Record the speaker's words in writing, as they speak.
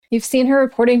You've seen her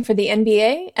reporting for the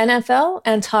NBA, NFL,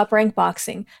 and Top Rank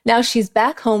Boxing. Now she's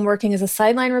back home working as a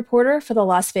sideline reporter for the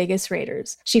Las Vegas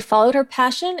Raiders. She followed her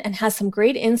passion and has some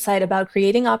great insight about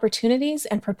creating opportunities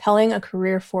and propelling a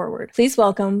career forward. Please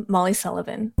welcome Molly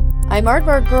Sullivan. I'm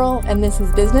Aardvark Girl, and this is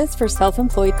Business for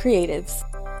Self-Employed Creatives.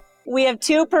 We have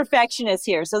two perfectionists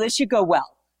here, so this should go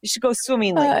well. It should go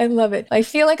swimmingly. I love it. I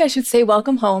feel like I should say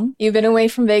welcome home. You've been away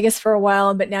from Vegas for a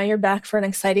while, but now you're back for an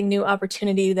exciting new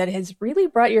opportunity that has really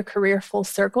brought your career full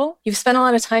circle. You've spent a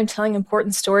lot of time telling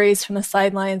important stories from the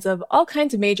sidelines of all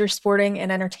kinds of major sporting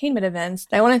and entertainment events.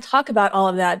 I want to talk about all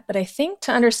of that, but I think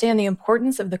to understand the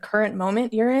importance of the current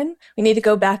moment you're in, we need to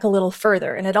go back a little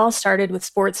further, and it all started with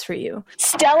sports for you.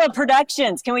 Stella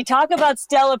Productions. Can we talk about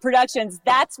Stella Productions?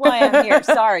 That's why I'm here.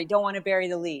 Sorry, don't want to bury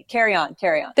the lead. Carry on.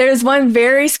 There's one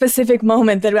very specific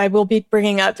moment that I will be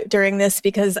bringing up during this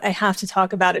because I have to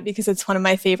talk about it because it's one of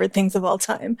my favorite things of all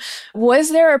time.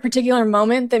 Was there a particular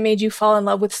moment that made you fall in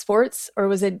love with sports, or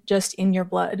was it just in your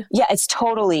blood? Yeah, it's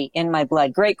totally in my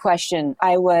blood. Great question.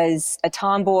 I was a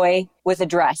tomboy with a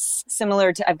dress,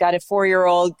 similar to, I've got a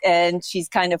 4-year-old and she's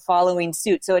kind of following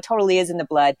suit. So it totally is in the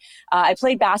blood. I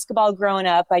played basketball growing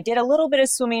up. I did a little bit of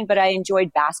swimming, but I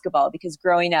enjoyed basketball because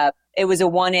growing up, it was a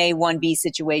 1A, 1B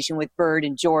situation with Bird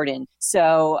and Jordan.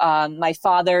 So my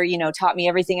father, taught me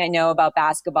everything I know about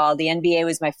basketball. The NBA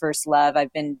was my first love.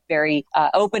 I've been very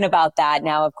open about that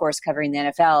now, of course, covering the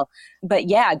NFL. But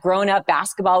yeah, growing up,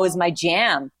 basketball was my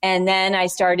jam. And then I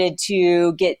started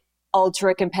to get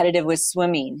ultra competitive with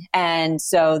swimming. And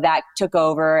so that took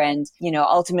over. And,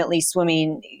 ultimately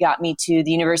swimming got me to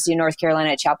the University of North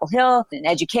Carolina at Chapel Hill in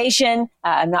education.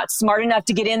 I'm not smart enough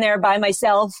to get in there by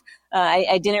myself.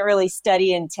 I didn't really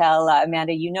study until,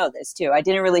 Amanda, you know this too. I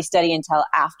didn't really study until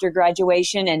after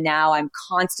graduation. And now I'm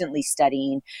constantly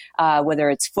studying, whether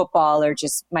it's football or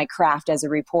just my craft as a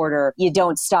reporter. You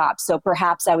don't stop. So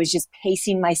perhaps I was just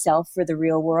pacing myself for the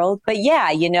real world. But yeah,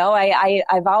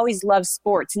 I've always loved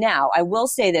sports. Now, I will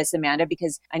say this, Amanda,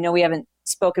 because I know we haven't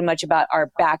spoken much about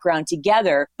our background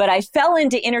together, but I fell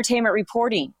into entertainment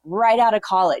reporting right out of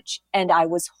college and I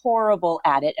was horrible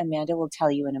at it. Amanda will tell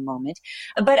you in a moment.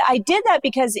 But I did that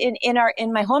because in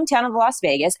my hometown of Las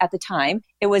Vegas at the time,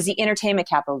 it was the entertainment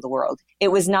capital of the world.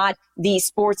 It was not the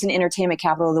sports and entertainment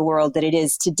capital of the world that it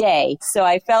is today. So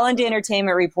I fell into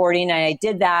entertainment reporting and I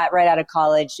did that right out of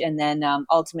college and then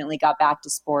ultimately got back to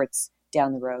sports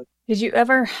down the road. Did you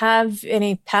ever have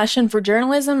any passion for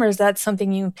journalism, or is that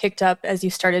something you picked up as you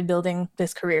started building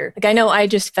this career? I know I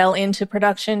just fell into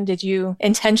production. Did you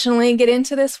intentionally get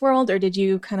into this world, or did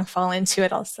you kind of fall into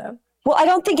it also? Well, I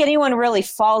don't think anyone really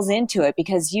falls into it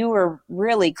because you were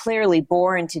really clearly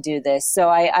born to do this. So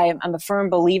I'm a firm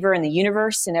believer in the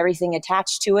universe and everything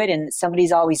attached to it, and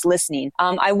somebody's always listening.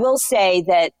 I will say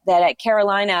that at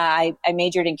Carolina, I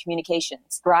majored in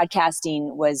communications.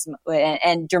 Broadcasting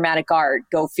and dramatic art,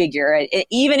 go figure.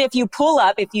 Even if you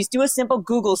do a simple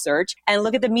Google search and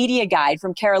look at the media guide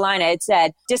from Carolina, it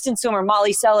said, distance swimmer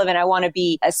Molly Sullivan, I want to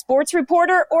be a sports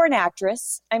reporter or an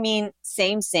actress. I mean,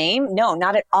 same. No,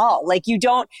 not at all. Like you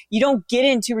don't get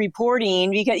into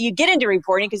reporting because you get into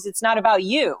reporting because it's not about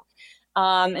you.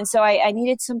 And so I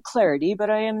needed some clarity, but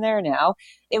I am there now.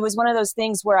 It was one of those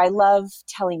things where I love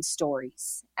telling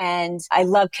stories and I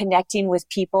love connecting with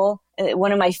people.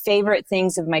 One of my favorite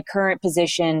things of my current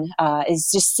position is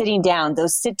just sitting down,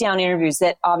 those sit-down interviews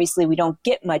that obviously we don't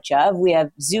get much of. We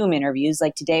have Zoom interviews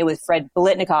like today with Fred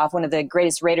Biletnikoff, one of the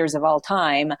greatest Raiders of all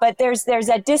time. But there's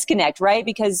that disconnect, right?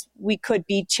 Because we could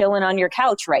be chilling on your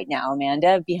couch right now,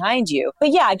 Amanda, behind you.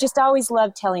 But yeah, I just always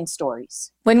loved telling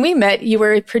stories. When we met, you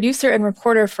were a producer and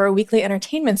reporter for a weekly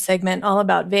entertainment segment all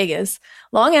about Vegas.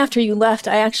 Long after you left,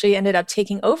 I actually ended up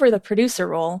taking over the producer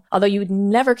role, although you would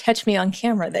never catch me on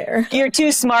camera there. You're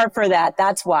too smart for that.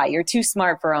 That's why. You're too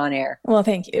smart for on air. Well,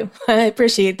 thank you. I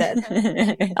appreciate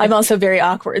that. I'm also very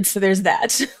awkward, so there's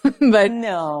that. But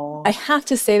no, I have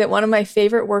to say that one of my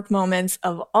favorite work moments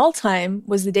of all time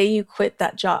was the day you quit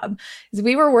that job.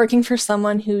 We were working for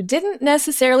someone who didn't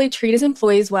necessarily treat his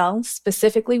employees well,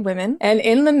 specifically women. And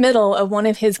in the middle of one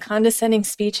of his condescending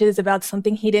speeches about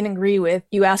something he didn't agree with,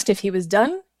 you asked if he was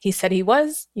done. He said he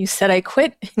was. You said I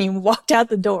quit, and you walked out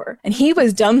the door. And he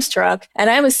was dumbstruck, and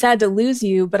I was sad to lose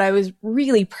you, but I was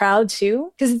really proud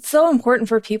too, because it's so important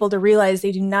for people to realize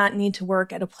they do not need to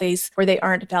work at a place where they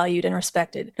aren't valued and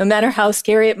respected. No matter how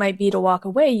scary it might be to walk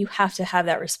away, you have to have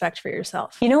that respect for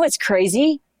yourself. You know what's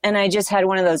crazy? And I just had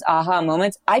one of those aha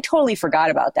moments. I totally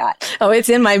forgot about that. Oh, it's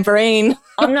in my brain.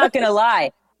 I'm not going to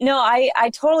lie. No,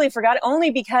 I totally forgot, only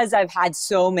because I've had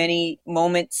so many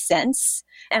moments since.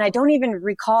 And I don't even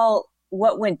recall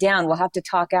what went down. We'll have to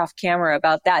talk off camera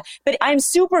about that. But I'm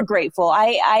super grateful.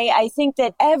 I think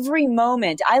that every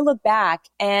moment I look back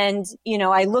and,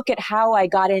 I look at how I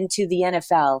got into the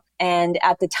NFL. And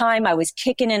at the time I was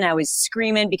kicking and I was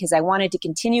screaming because I wanted to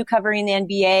continue covering the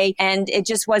NBA, and it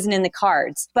just wasn't in the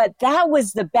cards. But that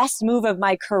was the best move of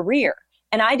my career.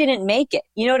 And I didn't make it.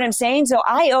 You know what I'm saying? So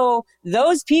I owe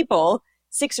those people,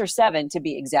 6 or 7 to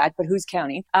be exact, but who's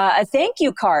counting, a thank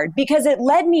you card, because it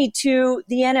led me to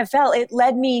the NFL. It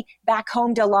led me back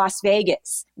home to Las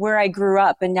Vegas, where I grew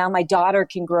up. And now my daughter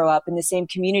can grow up in the same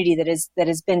community that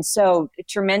has been so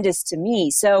tremendous to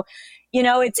me. So,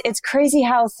 it's crazy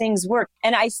how things work.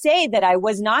 And I say that I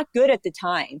was not good at the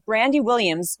time. Brandy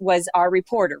Williams was our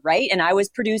reporter, right? And I was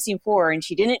producing for her, and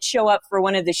she didn't show up for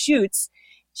one of the shoots.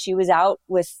 She was out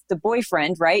with the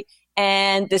boyfriend, right?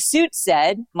 And the suit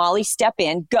said, Molly, step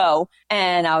in, go.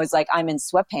 And I was like, I'm in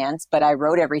sweatpants, but I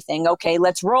wrote everything. Okay,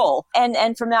 let's roll.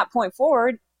 And from that point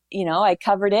forward, I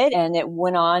covered it, and it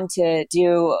went on to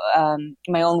do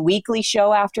my own weekly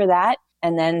show after that,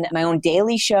 and then my own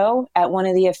daily show at one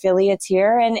of the affiliates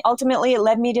here. And ultimately it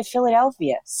led me to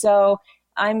Philadelphia. So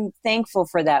I'm thankful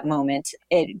for that moment.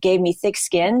 It gave me thick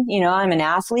skin. I'm an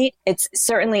athlete. It's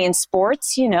certainly in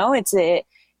sports,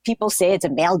 people say it's a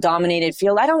male dominated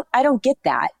field. I don't get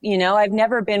that. I've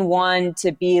never been one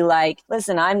to be like,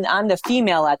 listen, I'm the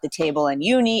female at the table and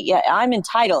I'm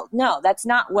entitled. No, that's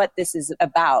not what this is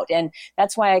about. And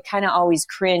that's why I kind of always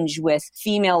cringe with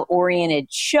female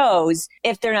oriented shows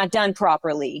if they're not done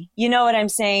properly. You know what I'm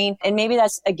saying? And maybe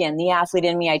that's, again, the athlete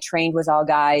in me. I trained with all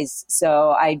guys.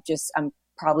 So I'm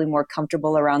probably more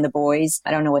comfortable around the boys.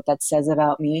 I don't know what that says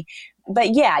about me.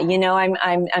 But yeah,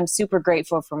 I'm super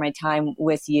grateful for my time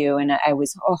with you. And I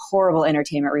was a horrible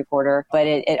entertainment reporter, but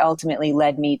it ultimately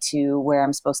led me to where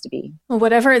I'm supposed to be. Well,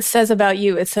 whatever it says about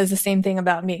you, it says the same thing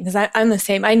about me, because I'm the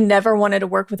same. I never wanted to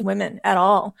work with women at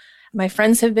all. My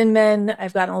friends have been men.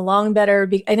 I've gotten along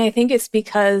better. And I think it's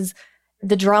because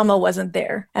the drama wasn't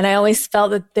there. And I always felt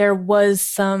that there was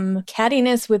some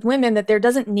cattiness with women that there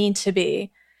doesn't need to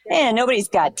be. Man, nobody's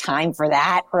got time for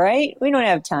that, right? We don't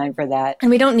have time for that. And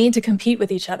we don't need to compete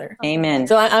with each other. Amen.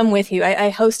 So I'm with you.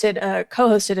 I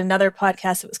co-hosted another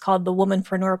podcast. It was called the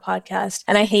Womanpreneur Podcast.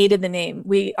 And I hated the name.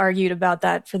 We argued about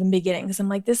that from the beginning, because I'm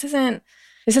like, this isn't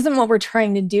what we're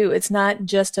trying to do. It's not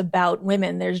just about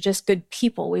women. There's just good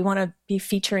people. We want to be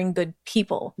featuring good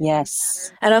people.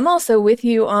 Yes. And I'm also with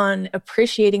you on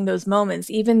appreciating those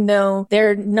moments, even though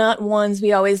they're not ones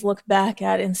we always look back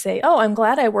at and say, oh, I'm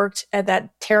glad I worked at that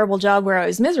terrible job where I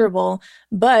was miserable,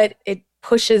 but it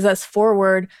pushes us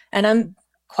forward. And I'm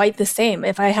quite the same.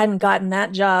 If I hadn't gotten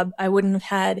that job, I wouldn't have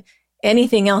had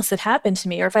anything else that happened to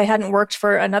me. Or if I hadn't worked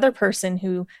for another person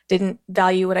who didn't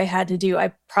value what I had to do,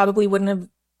 I probably wouldn't have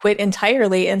quit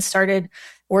entirely and started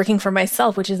working for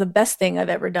myself, which is the best thing I've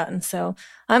ever done. So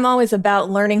I'm always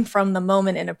about learning from the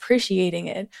moment and appreciating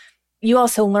it. You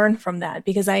also learn from that,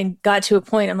 because I got to a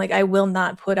point, I'm like, I will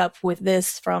not put up with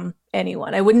this from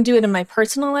anyone. I wouldn't do it in my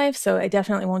personal life, so I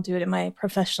definitely won't do it in my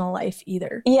professional life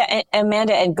either. Yeah, and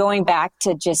Amanda, and going back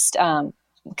to just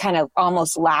kind of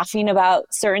almost laughing about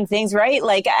certain things, right?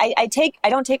 Like I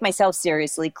don't take myself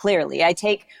seriously, clearly. I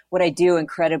take what I do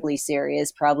incredibly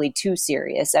serious, probably too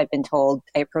serious. I've been told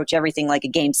I approach everything like a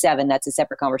game 7. That's a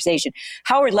separate conversation.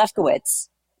 Howard Lefkowitz,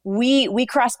 we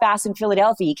crossed paths in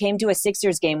Philadelphia. He came to a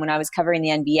Sixers game when I was covering the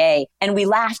NBA, and we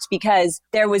laughed because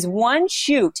there was one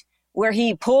shoot where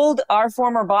he pulled our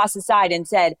former boss aside and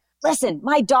said, listen,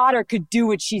 my daughter could do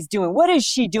what she's doing. What is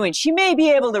she doing? She may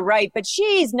be able to write, but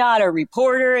she's not a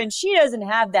reporter and she doesn't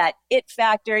have that it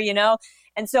factor,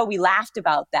 And so we laughed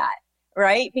about that,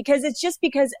 right? Because it's just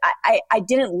because I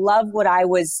didn't love what I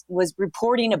was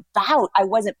reporting about. I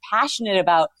wasn't passionate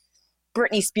about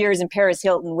Britney Spears and Paris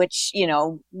Hilton, which,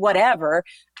 whatever.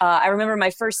 I remember my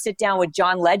first sit down with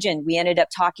John Legend. We ended up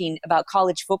talking about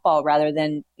college football rather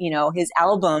than, his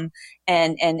album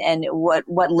and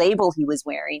what label he was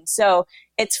wearing. So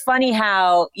it's funny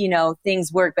how,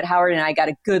 things work, but Howard and I got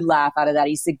a good laugh out of that.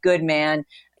 He's a good man.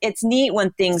 It's neat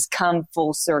when things come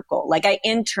full circle. Like I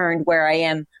interned where I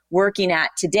am working at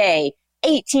today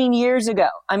 18 years ago.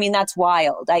 I mean, that's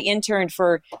wild. I interned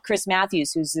for Chris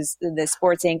Matthews, who's the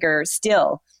sports anchor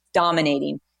still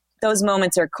dominating. Those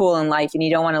moments are cool in life and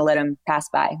you don't want to let them pass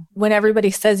by. When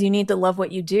everybody says you need to love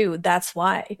what you do, that's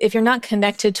why. If you're not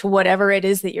connected to whatever it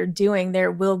is that you're doing,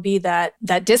 there will be that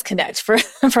disconnect for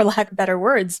lack of better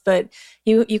words. But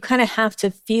you kind of have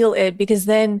to feel it, because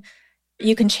then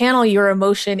you can channel your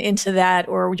emotion into that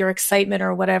or your excitement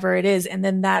or whatever it is. And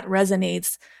then that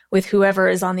resonates with whoever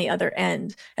is on the other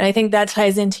end. And I think that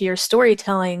ties into your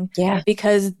storytelling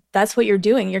because that's what you're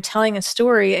doing. You're telling a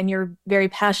story and you're very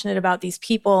passionate about these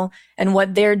people and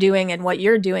what they're doing and what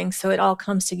you're doing. So it all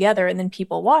comes together and then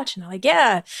people watch and they're like,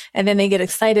 yeah. And then they get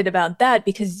excited about that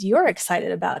because you're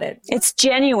excited about it. It's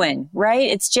genuine,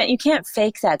 right? You can't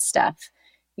fake that stuff.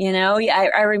 You know,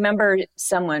 I remember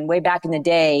someone way back in the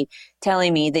day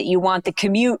telling me that you want the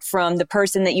commute from the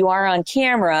person that you are on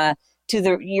camera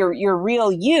to your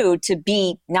real you to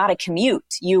be not a commute.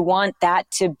 You want that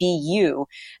to be you.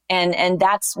 And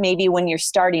that's maybe when you're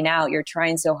starting out, you're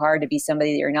trying so hard to be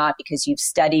somebody that you're not because you've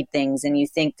studied things and you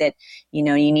think that, you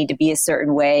know, you need to be a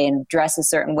certain way and dress a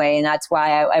certain way. And that's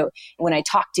why I when I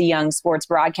talk to young sports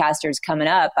broadcasters coming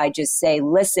up, I just say,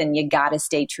 listen, you got to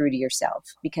stay true to yourself,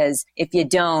 because if you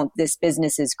don't, this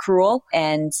business is cruel.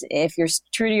 And if you're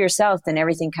true to yourself, then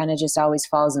everything kind of just always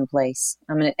falls in place.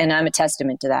 I'm a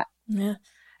testament to that. Yeah.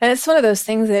 And it's one of those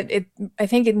things that I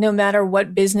think no matter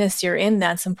what business you're in,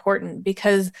 that's important,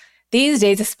 because these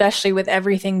days, especially with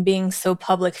everything being so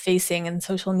public facing and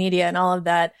social media and all of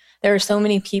that, there are so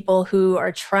many people who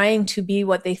are trying to be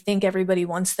what they think everybody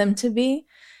wants them to be.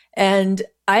 And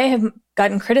I have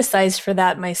gotten criticized for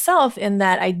that myself, in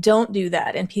that I don't do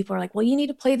that. And people are like, well, you need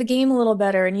to play the game a little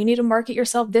better and you need to market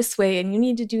yourself this way and you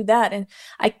need to do that. And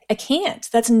I can't.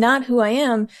 That's not who I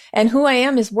am. And who I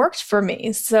am has worked for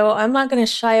me. So I'm not going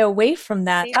to shy away from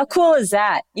that. How cool is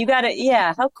that?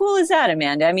 How cool is that,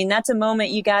 Amanda? I mean, that's a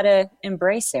moment you got to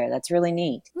embrace there. That's really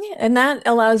neat. Yeah, and that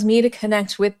allows me to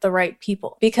connect with the right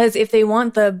people, because if they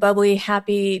want the bubbly,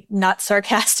 happy, not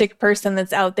sarcastic person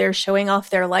that's out there showing off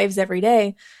their lives every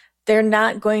day, they're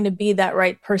not going to be that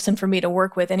right person for me to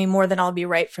work with any more than I'll be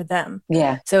right for them.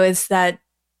 Yeah. So it's that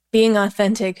being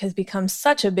authentic has become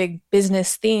such a big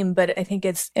business theme, but I think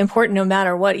it's important no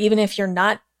matter what, even if you're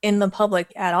not in the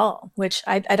public at all, which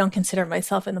I don't consider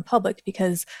myself in the public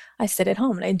because I sit at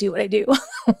home and I do what I do.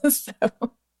 So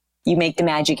you make the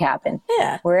magic happen.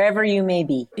 Yeah. Wherever you may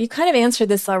be. You kind of answered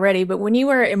this already, but when you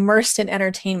were immersed in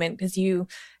entertainment, because you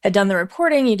had done the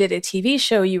reporting, you did a TV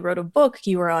show, you wrote a book,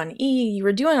 you were on E, you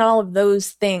were doing all of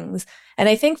those things. And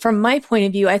I think from my point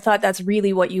of view, I thought that's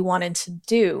really what you wanted to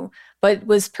do. But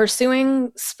was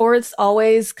pursuing sports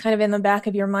always kind of in the back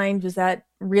of your mind? Was that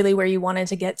really where you wanted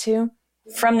to get to?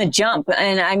 From the jump.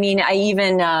 And I mean, I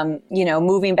even,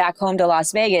 moving back home to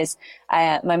Las Vegas,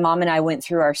 my mom and I went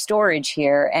through our storage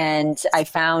here, and I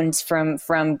found from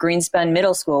Greenspun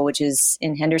Middle School, which is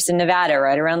in Henderson, Nevada,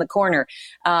 right around the corner,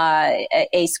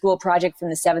 a school project from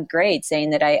the 7th grade saying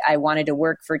that I wanted to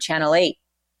work for Channel 8,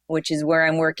 which is where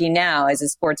I'm working now as a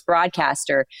sports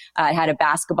broadcaster. I had a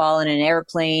basketball and an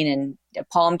airplane and a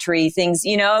palm tree, things,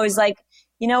 it was like,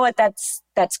 you know what,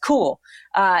 that's cool.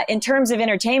 In terms of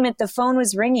entertainment, the phone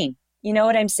was ringing. You know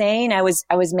what I'm saying? I was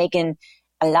making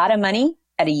a lot of money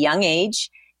at a young age,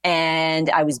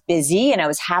 and I was busy and I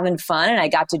was having fun, and I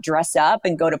got to dress up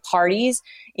and go to parties.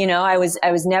 I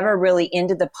was never really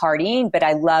into the partying, but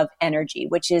I love energy,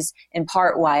 which is in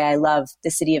part why I love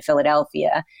the city of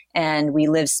Philadelphia. And we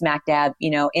live smack dab,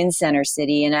 in Center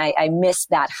City. And I miss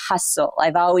that hustle.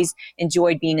 I've always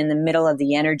enjoyed being in the middle of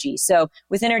the energy. So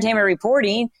with entertainment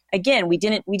reporting, again, we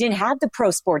didn't have the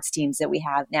pro sports teams that we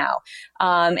have now.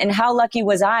 And how lucky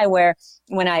was I where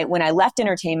when I left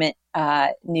entertainment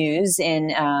news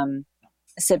in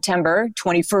September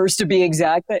 21st to be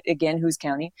exact, but again, who's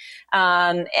counting?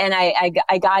 And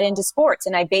I got into sports,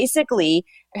 and I basically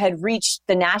had reached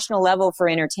the national level for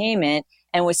entertainment.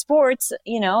 And with sports,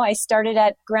 I started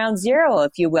at ground zero,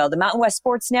 if you will, the Mountain West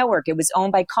Sports Network. It was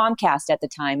owned by Comcast at the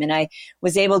time. And I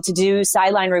was able to do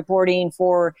sideline reporting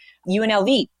for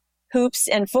UNLV, hoops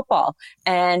and football.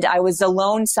 And I was the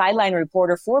lone sideline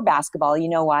reporter for basketball. You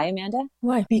know why, Amanda?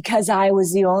 Why? Because I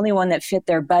was the only one that fit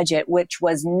their budget, which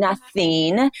was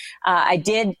nothing. I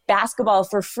did basketball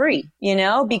for free,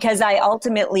 because I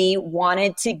ultimately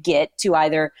wanted to get to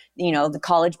either, the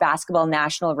college basketball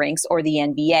national ranks or the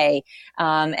NBA.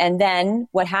 And then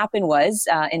what happened was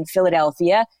in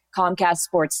Philadelphia, Comcast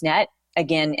Sportsnet,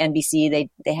 again, NBC,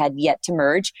 they had yet to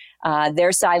merge.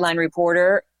 Their sideline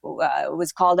reporter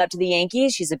was called up to the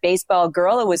Yankees. She's a baseball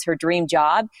girl. It was her dream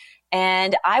job.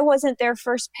 And I wasn't their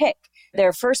first pick.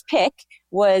 Their first pick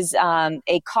was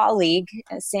a colleague,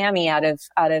 Sammy, out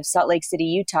of Salt Lake City,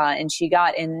 Utah. And she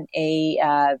got in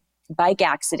a bike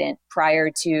accident prior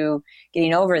to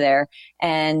getting over there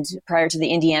and prior to the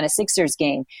Indiana Sixers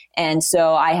game. And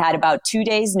so I had about 2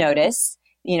 days notice.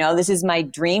 This is my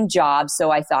dream job.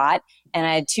 So I thought, and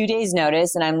I had 2 days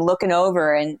notice, and I'm looking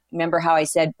over, and remember how I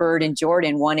said Bird and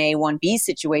Jordan, 1A, 1B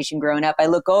situation growing up. I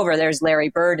look over, there's Larry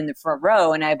Bird in the front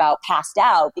row, and I about passed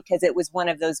out because it was one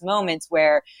of those moments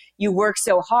where you work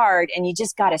so hard and you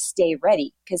just got to stay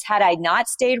ready. Because had I not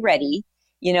stayed ready,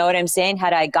 you know what I'm saying?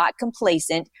 Had I got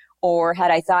complacent, or had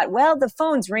I thought, well, the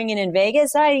phone's ringing in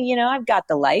Vegas, I've got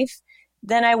the life,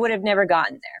 then I would have never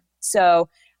gotten there. So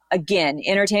again,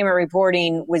 entertainment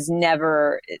reporting was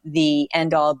never the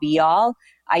end all be all.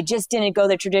 I just didn't go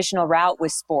the traditional route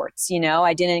with sports.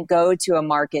 I didn't go to a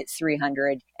market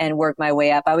 300 and work my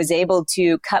way up. I was able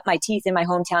to cut my teeth in my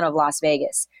hometown of Las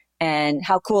Vegas. And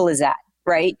how cool is that?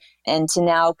 Right? And to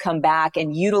now come back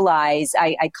and utilize,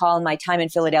 I call my time in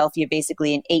Philadelphia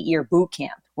basically an 8-year boot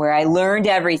camp where I learned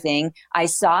everything, I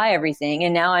saw everything,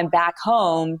 and now I'm back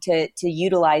home to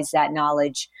utilize that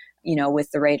knowledge,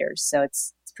 with the Raiders. So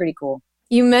it's pretty cool.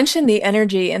 You mentioned the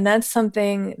energy, and that's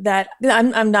something that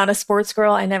I'm not a sports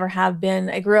girl. I never have been.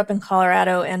 I grew up in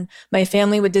Colorado, and my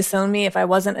family would disown me if I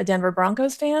wasn't a Denver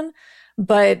Broncos fan.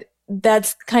 But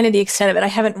that's kind of the extent of it. I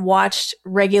haven't watched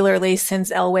regularly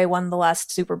since Elway won the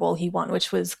last Super Bowl he won,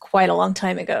 which was quite a long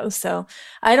time ago. So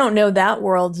I don't know that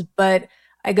world, but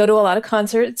I go to a lot of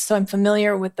concerts, so I'm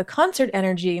familiar with the concert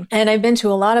energy. And I've been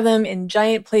to a lot of them in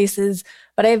giant places,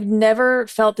 but I've never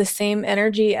felt the same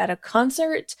energy at a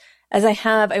concert as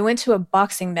I went to a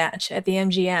boxing match at the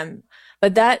MGM.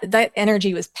 But that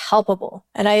energy was palpable.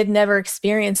 And I had never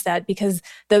experienced that because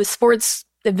the sports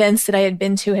events that I had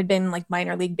been to had been like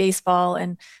minor league baseball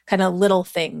and kind of little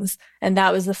things. And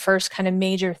that was the first kind of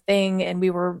major thing. And we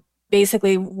were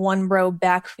basically one row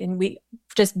back, and we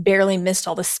just barely missed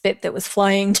all the spit that was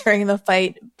flying during the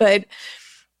fight. But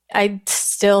I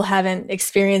still haven't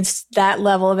experienced that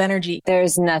level of energy.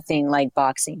 There's nothing like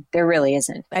boxing. There really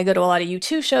isn't. I go to a lot of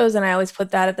U2 shows, and I always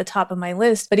put that at the top of my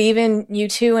list. But even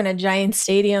U2 in a giant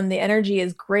stadium, the energy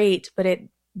is great, but it's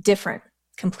different.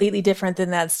 Completely different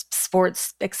than that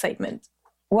sports excitement.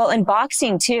 Well, in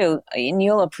boxing too, and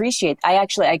you'll appreciate,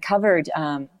 I covered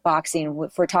boxing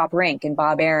for Top Rank, and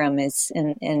Bob Arum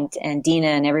and Dina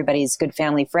and everybody's good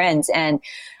family friends. And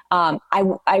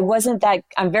I wasn't that,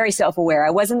 I'm very self-aware.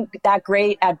 I wasn't that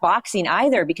great at boxing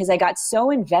either because I got so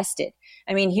invested.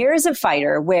 I mean, here's a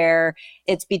fighter where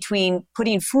it's between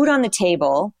putting food on the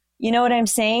table, you know what I'm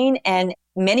saying? And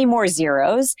many more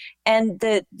zeros. And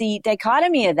the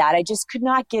dichotomy of that, I just could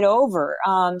not get over.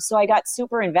 So I got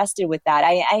super invested with that.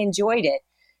 I enjoyed it.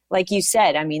 Like you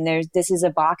said, I mean, this is a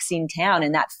boxing town,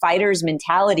 and that fighter's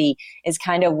mentality is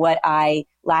kind of what I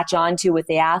latch onto with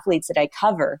the athletes that I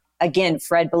cover. Again,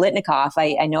 Fred Biletnikoff,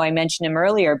 I know I mentioned him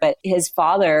earlier, but his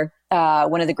father,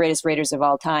 one of the greatest Raiders of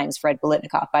all times, Fred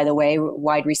Biletnikoff, by the way,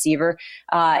 wide receiver,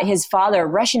 his father,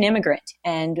 Russian immigrant,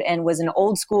 and was an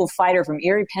old school fighter from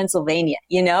Erie, Pennsylvania,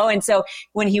 And so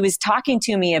when he was talking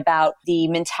to me about the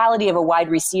mentality of a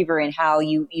wide receiver and how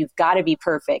you've got to be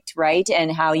perfect, right?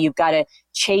 And how you've got to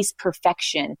chase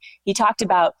perfection, he talked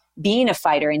about being a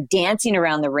fighter and dancing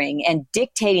around the ring and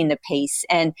dictating the pace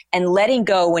and letting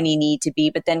go when you need to be,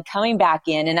 but then coming back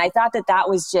in. And I thought that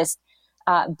was just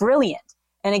brilliant.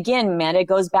 And again, Amanda, it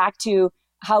goes back to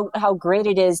how great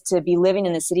it is to be living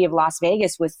in the city of Las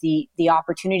Vegas with the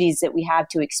opportunities that we have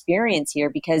to experience here,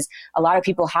 because a lot of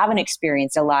people haven't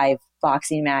experienced a live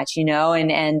boxing match,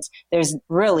 and there's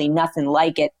really nothing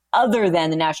like it other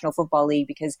than the National Football League,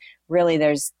 because really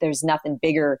there's nothing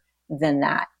bigger than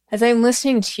that. As I'm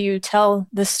listening to you tell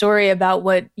the story about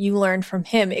what you learned from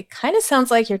him, it kind of sounds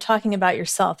like you're talking about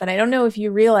yourself. And I don't know if you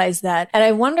realize that. And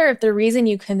I wonder if the reason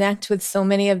you connect with so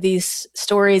many of these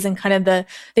stories and kind of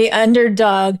the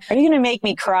underdog. Are you going to make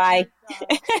me cry?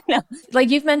 No. Like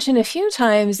you've mentioned a few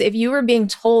times, if you were being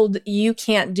told you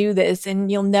can't do this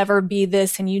and you'll never be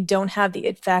this and you don't have the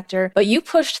it factor, but you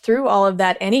pushed through all of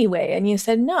that anyway. And you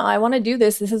said, no, I want to do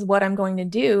this. This is what I'm going to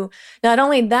do. Not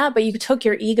only that, but you took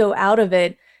your ego out of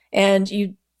it. And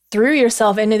you threw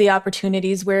yourself into the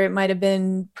opportunities where it might have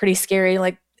been pretty scary.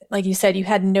 Like you said, you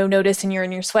had no notice and you're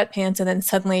in your sweatpants, and then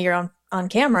suddenly you're on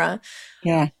camera.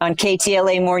 Yeah, on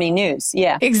KTLA Morning News.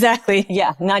 Yeah, exactly.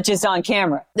 Yeah, not just on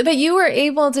camera. But you were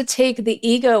able to take the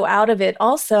ego out of it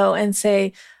also and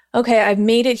say, okay, I've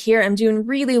made it here. I'm doing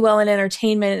really well in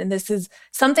entertainment. And this is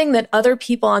something that other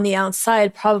people on the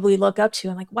outside probably look up to.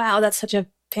 And like, wow, that's such a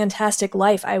fantastic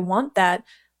life. I want that.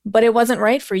 But it wasn't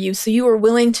right for you. So you were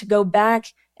willing to go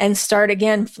back and start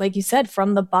again, like you said,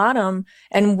 from the bottom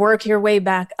and work your way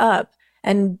back up.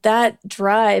 And that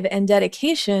drive and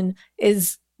dedication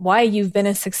is why you've been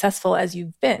as successful as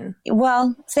you've been.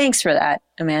 Well, thanks for that,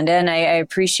 Amanda. And I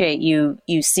appreciate you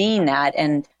seeing that.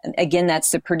 And again, that's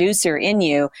the producer in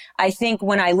you. I think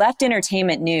when I left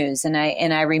Entertainment News, and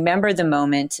I remember the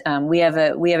moment, we have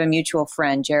a mutual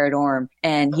friend, Jared Orm,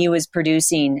 and he was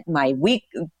producing my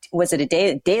was it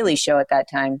a daily show at that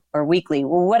time or weekly?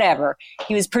 Well, whatever.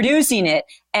 He was producing it.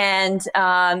 And,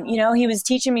 he was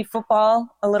teaching me football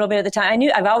a little bit at the time.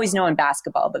 I've always known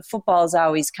basketball, but football has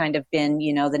always kind of been,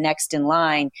 the next in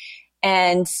line.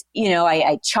 And,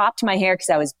 I chopped my hair because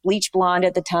I was bleach blonde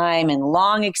at the time and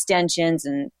long extensions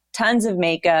and tons of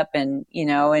makeup and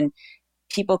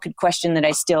people could question that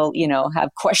I still,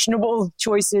 have questionable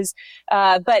choices.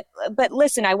 But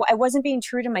listen, I wasn't being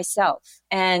true to myself.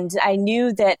 And I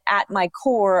knew that at my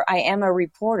core, I am a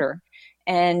reporter.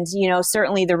 And,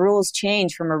 certainly the rules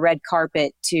change from a red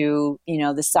carpet to,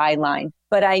 the sideline.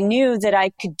 But I knew that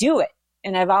I could do it.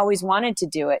 And I've always wanted to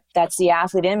do it. That's the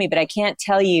athlete in me. But I can't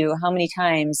tell you how many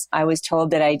times I was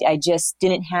told that I just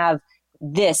didn't have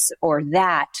this or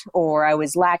that, or I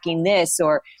was lacking this,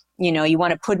 or you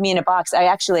want to put me in a box.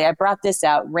 I brought this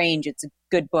out, Range. It's a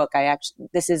good book.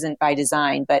 This isn't by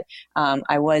design, but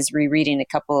I was rereading a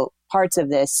couple parts of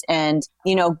this. And,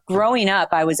 growing up,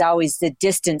 I was always the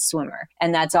distance swimmer,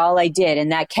 and that's all I did.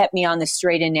 And that kept me on the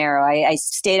straight and narrow. I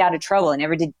stayed out of trouble. I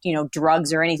never did,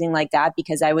 drugs or anything like that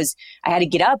because I had to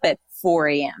get up at 4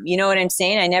 a.m. You know what I'm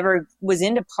saying? I never was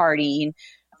into partying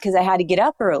because I had to get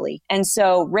up early. And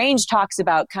so Range talks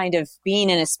about kind of being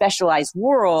in a specialized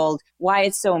world, why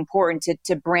it's so important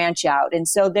to branch out. And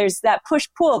so there's that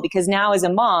push-pull because now as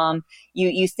a mom,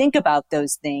 you think about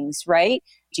those things, right?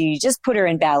 Do you just put her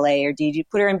in ballet or do you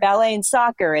put her in ballet and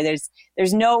soccer?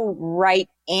 There's no right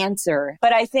answer.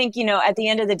 But I think, at the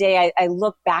end of the day, I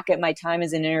look back at my time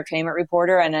as an entertainment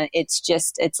reporter and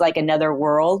it's like another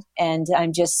world. And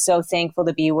I'm just so thankful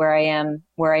to be where I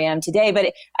am today.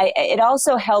 But it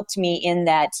also helped me in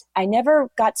that I never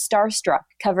got starstruck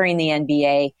covering the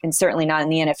NBA and certainly not in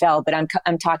the NFL. But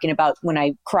I'm talking about when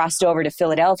I crossed over to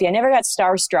Philadelphia, I never got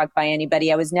starstruck by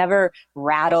anybody. I was never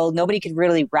rattled. Nobody could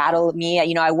really rattle me.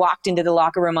 I walked into the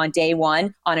locker room on day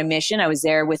one on a mission. I was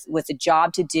there with a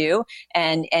job to do.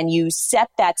 And you set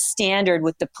that standard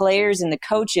with the players and the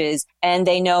coaches, and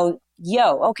they know,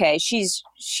 okay, she's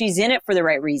in it for the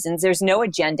right reasons. There's no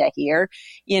agenda here,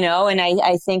 and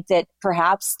I think that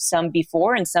perhaps some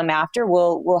before and some after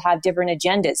will have different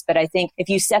agendas. But I think if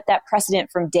you set that precedent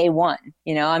from day one,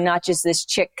 I'm not just this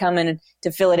chick coming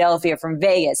to Philadelphia from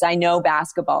Vegas. I know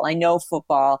basketball, I know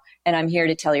football, and I'm here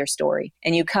to tell your story.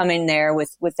 And you come in there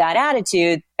with that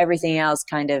attitude, everything else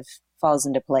kind of falls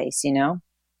into place,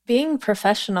 Being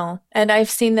professional, and I've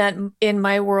seen that in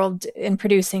my world in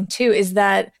producing too, is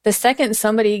that the second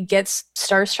somebody gets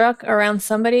starstruck around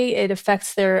somebody, it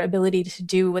affects their ability to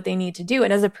do what they need to do.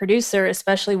 And as a producer,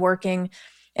 especially working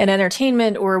in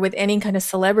entertainment or with any kind of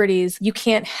celebrities, you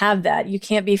can't have that. You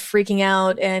can't be freaking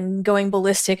out and going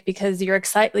ballistic because you're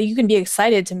excited. You can be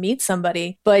excited to meet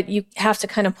somebody, but you have to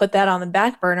kind of put that on the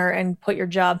back burner and put your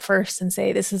job first and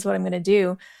say, this is what I'm going to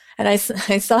do. And I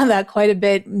saw that quite a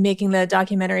bit making the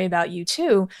documentary about you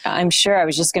too. I'm sure I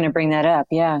was just going to bring that up.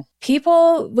 Yeah.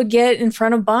 People would get in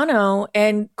front of Bono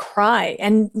and cry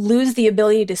and lose the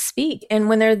ability to speak. And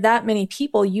when there are that many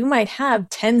people, you might have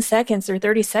 10 seconds or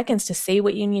 30 seconds to say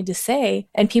what you need to say,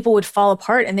 and people would fall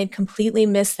apart and they'd completely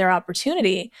miss their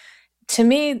opportunity. To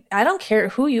me, I don't care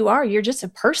who you are, you're just a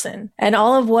person. And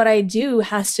all of what I do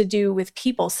has to do with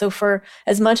people. So for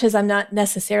as much as I'm not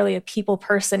necessarily a people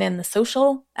person in the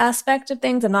social aspect of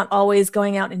things, I'm not always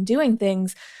going out and doing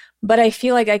things, but I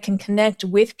feel like I can connect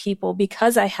with people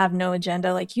because I have no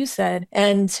agenda, like you said.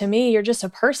 And to me, you're just a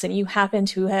person. You happen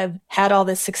to have had all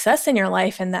this success in your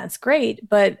life, and that's great.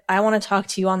 But I want to talk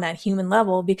to you on that human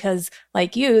level because,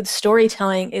 like you,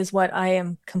 storytelling is what I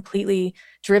am completely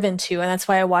driven to. And that's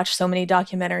why I watch so many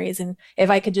documentaries. And if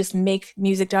I could just make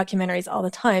music documentaries all the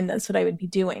time, that's what I would be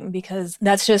doing, because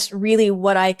that's just really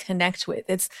what I connect with.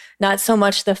 It's not so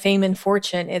much the fame and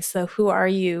fortune, it's the who are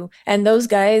you? And those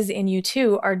guys in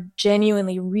U2 are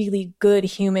genuinely really good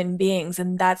human beings.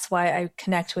 And that's why I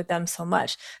connect with them so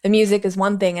much. The music is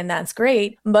one thing, and that's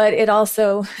great. But it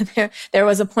also, there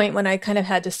was a point when I kind of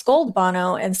had to scold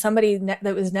Bono, and somebody that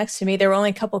was next to me, there were only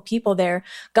a couple people there,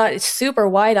 got super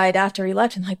wide-eyed after he left.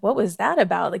 and like, what was that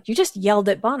about? Like, you just yelled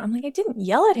at Bond. I'm like, I didn't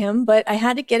yell at him, but I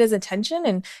had to get his attention,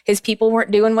 and his people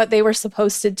weren't doing what they were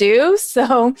supposed to do.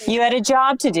 So you had a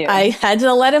job to do. I had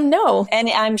to let him know. And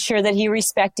I'm sure that he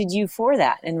respected you for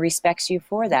that and respects you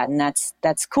for that. And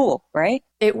that's cool, right?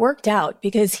 It worked out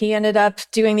because he ended up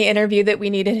doing the interview that we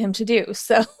needed him to do.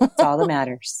 So that's all that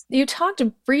matters. You talked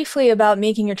briefly about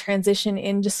making your transition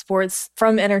into sports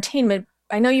from entertainment.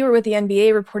 I know you were with the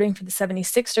NBA reporting for the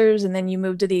 76ers, and then you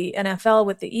moved to the NFL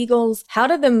with the Eagles. How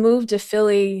did the move to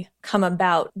Philly come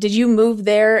about? Did you move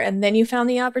there and then you found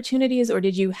the opportunities, or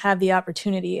did you have the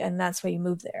opportunity and that's why you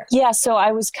moved there? Yeah, so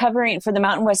I was covering for the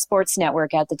Mountain West Sports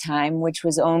Network at the time, which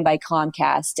was owned by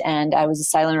Comcast, and I was a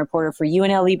silent reporter for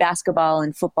UNLV basketball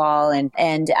and football,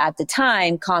 and at the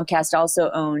time, Comcast also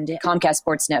owned Comcast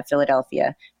Sportsnet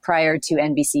Philadelphia prior to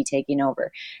NBC taking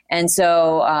over. And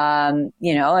so,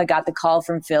 I got the call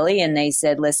from Philly and they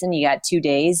said, listen, you got 2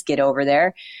 days, get over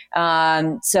there.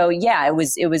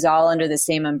 It was all under the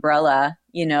same umbrella,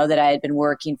 that I had been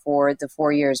working for the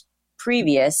 4 years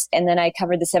previous. And then I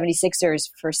covered the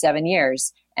 76ers for 7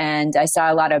 years. And I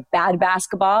saw a lot of bad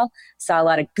basketball, saw a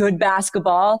lot of good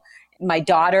basketball. My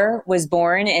daughter was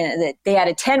born and they had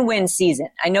a 10-win season.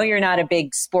 I know you're not a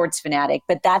big sports fanatic,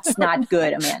 but that's not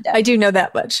good, Amanda. I do know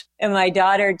that much. And my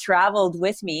daughter traveled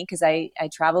with me because I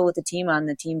traveled with the team on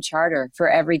the team charter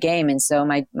for every game. And so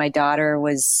my daughter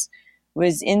was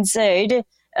inside.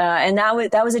 And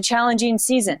that was a challenging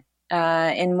season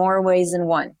in more ways than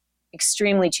one.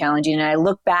 Extremely challenging. And I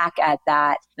look back at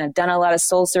that, and I've done a lot of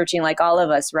soul searching like all of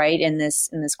us, right, in this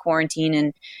quarantine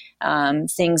and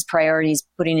priorities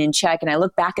putting in check. And I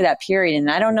look back at that period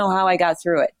and I don't know how I got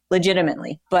through it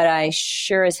legitimately, but I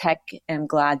sure as heck am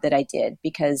glad that I did,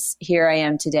 because here I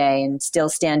am today and still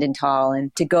standing tall,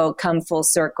 and to come full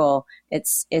circle,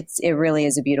 it really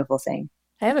is a beautiful thing.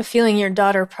 I have a feeling your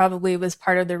daughter probably was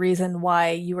part of the reason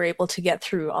why you were able to get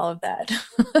through all of that.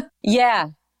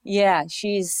 Yeah,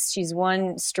 she's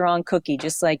one strong cookie,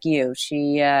 just like you.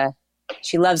 She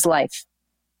loves life.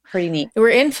 Pretty neat. You were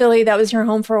in Philly. That was your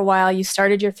home for a while. You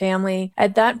started your family.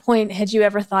 At that point, had you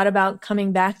ever thought about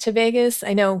coming back to Vegas?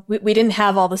 I know we didn't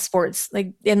have all the sports.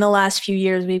 Like in the last few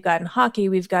years, we've gotten hockey,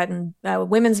 we've gotten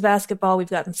women's basketball, we've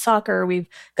gotten soccer, we've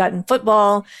gotten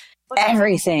football.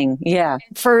 Everything, yeah.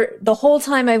 For the whole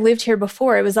time I lived here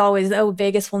before, it was always,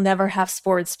 Vegas will never have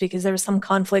sports because there was some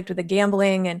conflict with the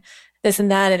gambling and this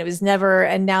and that, and it was never,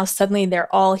 and now suddenly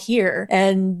they're all here.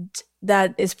 And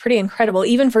that is pretty incredible.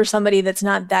 Even for somebody that's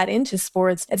not that into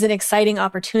sports, it's an exciting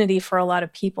opportunity for a lot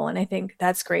of people. And I think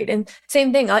that's great. And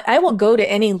same thing, I will go to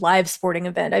any live sporting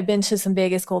event. I've been to some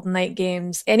Vegas Golden Knight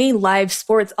games. Any live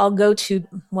sports, I'll go to.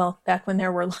 Well, back when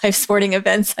there were live sporting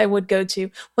events, I would go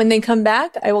to. When they come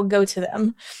back, I will go to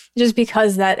them, just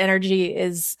because that energy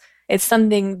it's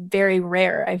something very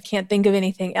rare. I can't think of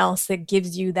anything else that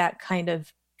gives you that kind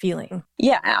of feeling.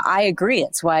 Yeah, I agree.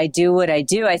 It's why I do what I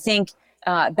do. I think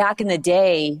back in the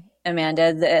day,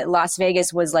 Amanda, Las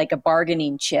Vegas was like a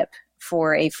bargaining chip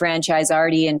for a franchise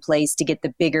already in place to get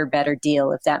the bigger, better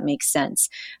deal, if that makes sense.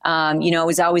 It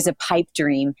was always a pipe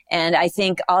dream. And I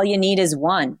think all you need is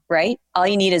one, right? All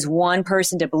you need is one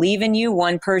person to believe in you,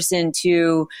 one person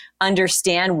to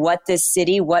understand what this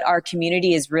city, what our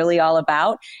community is really all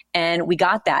about. And we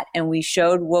got that, and we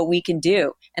showed what we can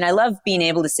do. And I love being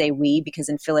able to say we, because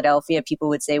in Philadelphia, people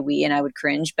would say we and I would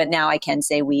cringe, but now I can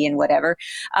say we and whatever.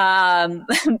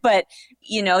 But,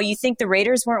 you think the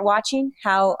Raiders weren't watching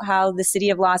how the city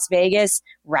of Las Vegas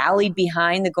rallied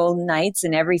behind the Golden Knights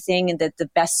and everything, and that the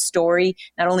best story,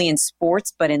 not only in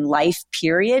sports, but in life,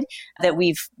 period, that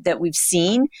we've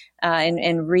seen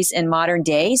in modern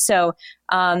day. So,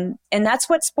 and that's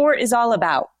what sport is all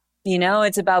about.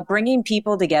 It's about bringing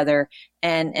people together,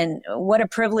 and what a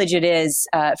privilege it is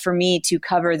for me to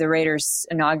cover the Raiders'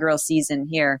 inaugural season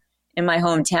here in my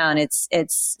hometown.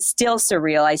 It's still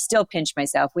surreal. I still pinch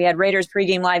myself. We had Raiders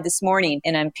pregame live this morning,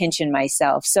 and I'm pinching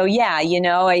myself. So yeah,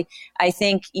 I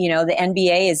think the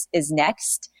NBA is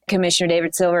next. Commissioner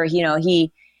David Silver,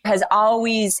 he has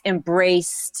always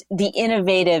embraced the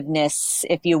innovativeness,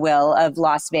 if you will, of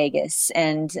Las Vegas,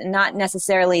 and not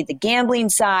necessarily the gambling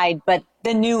side, but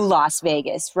the new Las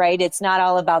Vegas, right? It's not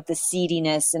all about the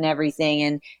seediness and everything.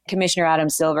 And Commissioner Adam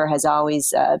Silver has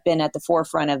always been at the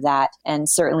forefront of that. And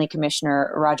certainly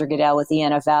Commissioner Roger Goodell with the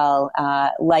NFL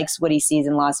likes what he sees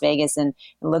in Las Vegas. And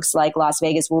it looks like Las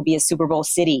Vegas will be a Super Bowl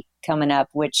city coming up,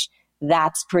 which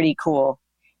that's pretty cool.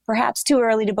 Perhaps too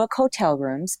early to book hotel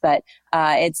rooms, but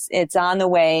it's on the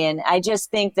way. And I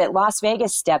just think that Las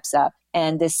Vegas steps up,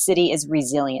 and this city is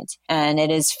resilient, and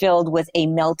it is filled with a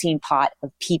melting pot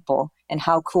of people. And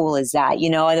how cool is that? You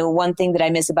know, the one thing that I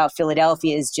miss about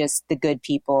Philadelphia is just the good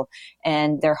people,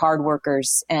 and they're hard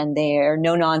workers, and they're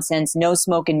no nonsense, no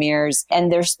smoke and mirrors,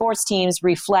 and their sports teams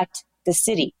reflect the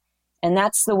city. And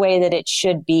that's the way that it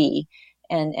should be.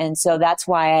 And so that's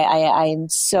why I'm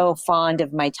so fond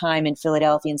of my time in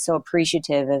Philadelphia and so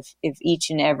appreciative of each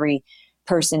and every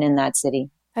person in that city.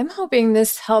 I'm hoping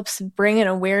this helps bring an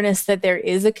awareness that there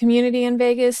is a community in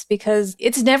Vegas, because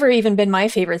it's never even been my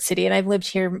favorite city. And I've lived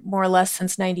here more or less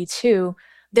since 92.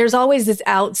 There's always this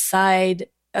outside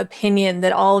opinion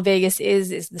that all Vegas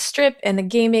is the strip and the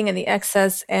gaming and the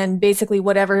excess, and basically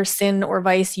whatever sin or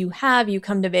vice you have, you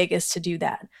come to Vegas to do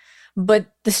that.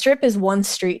 But the strip is one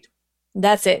street.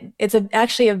 That's it. It's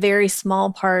actually a very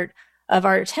small part of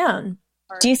our town.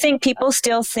 Do you think people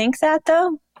still think that,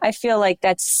 though? I feel like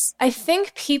I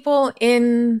think people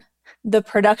in the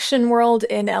production world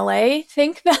in LA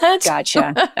think that.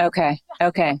 Gotcha.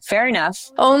 Okay. Fair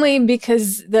enough. Only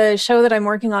because the show that I'm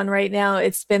working on right now,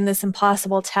 it's been this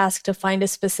impossible task to find a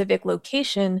specific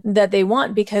location that they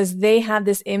want, because they have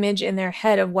this image in their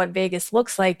head of what Vegas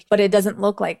looks like, but it doesn't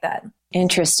look like that.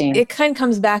 Interesting. It kind of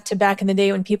comes back to back in the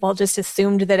day when people just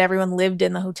assumed that everyone lived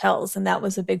in the hotels, and that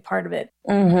was a big part of it.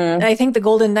 Mm-hmm. And I think the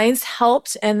Golden Knights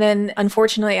helped. And then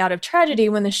unfortunately, out of tragedy,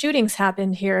 when the shootings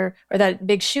happened here, or that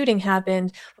big shooting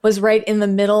happened, was right in the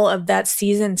middle of that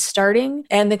season starting.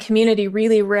 And the community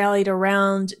really rallied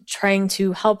around trying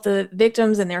to help the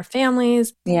victims and their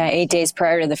families. Yeah, 8 days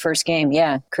prior to the first game.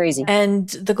 Yeah, crazy. And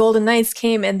the Golden Knights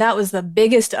came, and that was the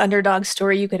biggest underdog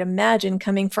story you could imagine,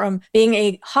 coming from being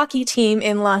a hockey team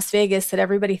in Las Vegas that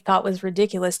everybody thought was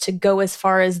ridiculous to go as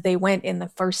far as they went in the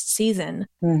first season.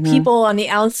 Mm-hmm. People on the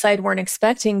outside weren't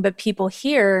expecting, but people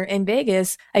here in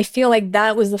Vegas, I feel like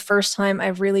that was the first time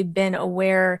I've really been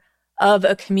aware of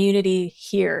a community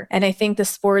here. And I think the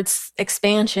sports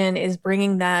expansion is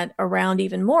bringing that around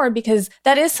even more, because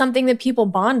that is something that people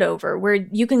bond over, where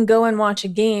you can go and watch a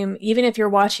game, even if you're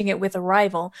watching it with a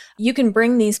rival. You can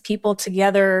bring these people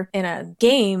together in a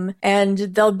game and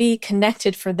they'll be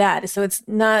connected for that. So it's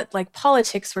not like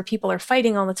politics where people are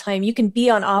fighting all the time. You can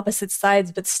be on opposite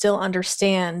sides, but still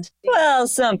understand. Well,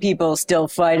 some people still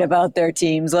fight about their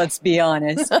teams, let's be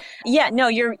honest. Yeah, no,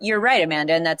 you're right,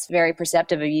 Amanda, and that's very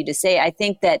perceptive of you to say. I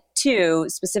think that too,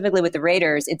 specifically with the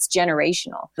Raiders, it's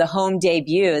generational. The home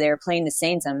debut, they were playing the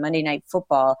Saints on Monday Night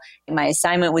Football. And my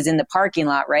assignment was in the parking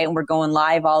lot, right? And we're going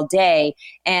live all day.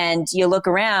 And you look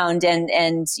around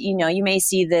and you know, you may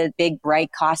see the big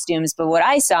bright costumes, but what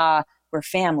I saw were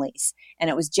families, and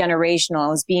it was generational.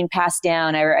 It was being passed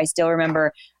down. I still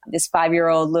remember this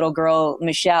 5-year-old little girl,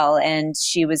 Michelle, and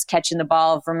she was catching the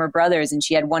ball from her brothers, and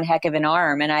she had one heck of an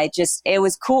arm. And it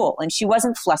was cool. And she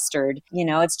wasn't flustered. You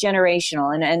know, it's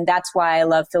generational. And that's why I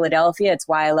love Philadelphia. It's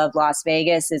why I love Las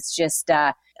Vegas. It's just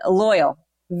loyal,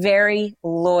 very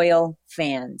loyal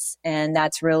fans. And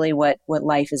that's really what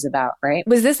life is about, right?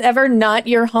 Was this ever not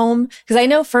your home? Because I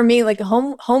know for me, like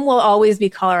home will always be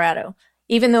Colorado.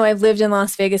 Even though I've lived in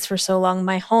Las Vegas for so long,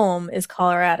 my home is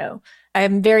Colorado.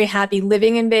 I'm very happy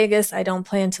living in Vegas. I don't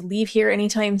plan to leave here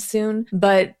anytime soon,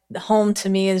 but home to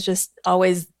me is just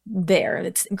always there.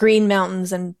 It's green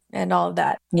mountains and all of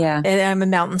that. Yeah. And I'm a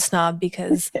mountain snob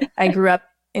because I grew up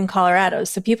in Colorado.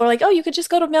 So people are like, oh, you could just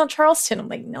go to Mount Charleston. I'm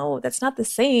like, no, that's not the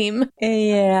same.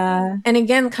 Yeah. And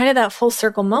again, kind of that full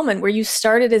circle moment where you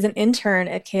started as an intern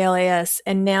at KLAS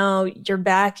and now you're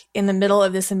back in the middle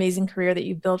of this amazing career that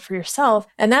you've built for yourself.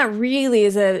 And that really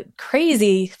is a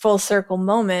crazy full circle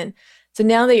moment. So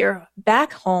now that you're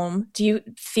back home, do you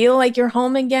feel like you're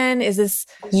home again? Is this?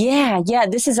 Yeah.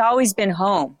 This has always been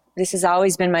home. This has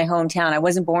always been my hometown. I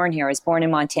wasn't born here. I was born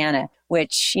in Montana,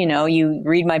 which, you know, you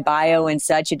read my bio and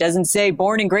such. It doesn't say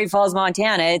born in Great Falls,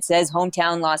 Montana. It says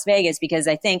hometown Las Vegas, because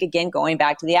I think, again, going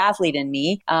back to the athlete in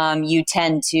me, you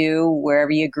tend to,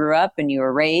 wherever you grew up and you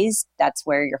were raised, that's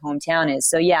where your hometown is.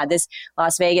 So yeah, this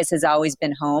Las Vegas has always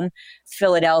been home.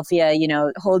 Philadelphia, you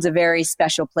know, holds a very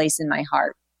special place in my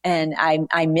heart. And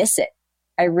I miss it.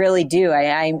 I really do.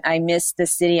 I miss the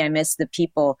city. I miss the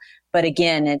people. But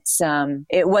again,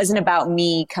 it wasn't about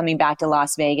me coming back to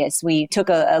Las Vegas. We took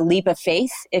a leap of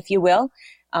faith, if you will.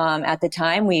 At the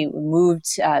time, we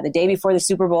moved the day before the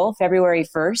Super Bowl, February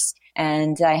 1st,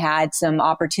 and I had some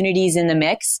opportunities in the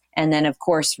mix. And then, of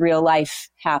course, real life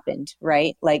happened,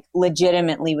 right? Like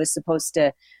legitimately was supposed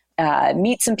to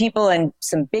meet some people and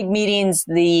some big meetings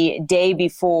the day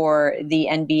before the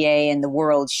NBA and the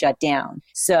world shut down.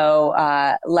 So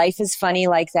life is funny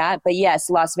like that. But yes,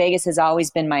 Las Vegas has always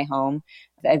been my home.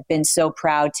 I've been so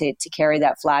proud to carry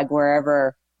that flag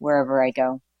wherever I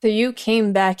go. So you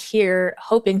came back here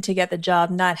hoping to get the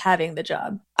job, not having the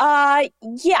job.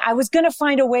 Yeah, I was going to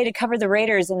find a way to cover the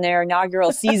Raiders in their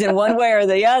inaugural season one way or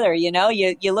the other. You know,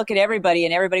 you look at everybody,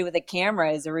 and everybody with a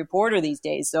camera is a reporter these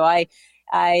days. So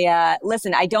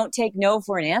listen, I don't take no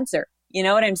for an answer. You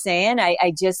know what I'm saying?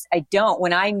 I don't.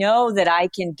 When I know that I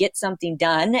can get something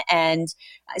done, and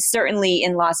certainly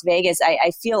in Las Vegas,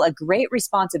 I feel a great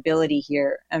responsibility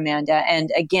here, Amanda. And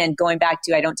again, going back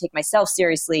to, I don't take myself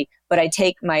seriously, but I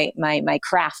take my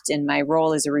craft and my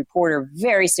role as a reporter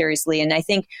very seriously. And I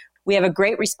think we have a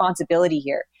great responsibility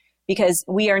here because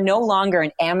we are no longer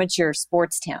an amateur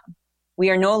sports town. We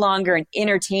are no longer an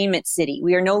entertainment city.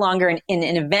 We are no longer an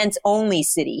events only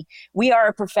city. We are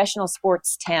a professional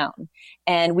sports town,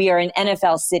 and we are an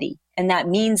NFL city, and that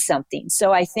means something.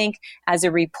 So I think as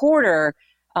a reporter,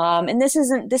 and this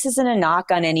isn't a knock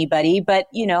on anybody, but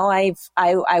you know,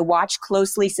 I watched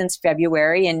closely since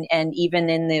February, and even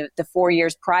in the 4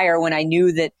 years prior when I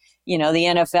knew that, you know, the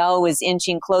NFL was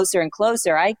inching closer and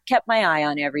closer, I kept my eye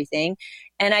on everything.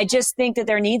 And I just think that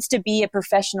there needs to be a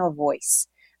professional voice.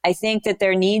 I think that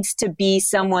there needs to be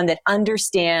someone that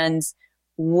understands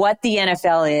what the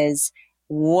NFL is,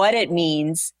 what it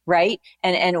means, right?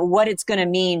 And what it's going to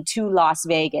mean to Las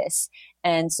Vegas.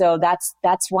 And so that's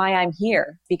why I'm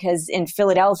here, because in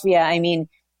Philadelphia, I mean,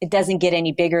 it doesn't get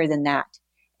any bigger than that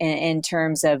in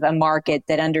terms of a market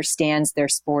that understands their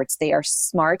sports. They are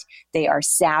smart. They are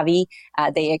savvy.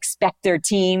 They expect their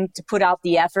team to put out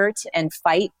the effort and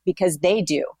fight because they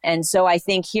do. And so I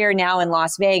think here now in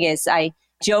Las Vegas, I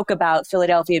joke about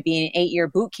Philadelphia being an 8-year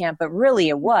boot camp, but really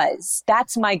it was.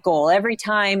 That's my goal. Every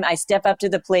time I step up to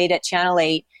the plate at Channel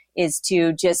 8 is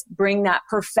to just bring that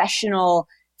professional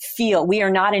feel. We are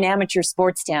not an amateur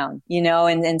sports town, you know,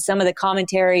 and some of the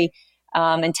commentary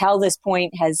until this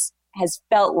point has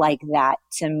felt like that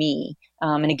to me.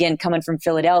 And again, coming from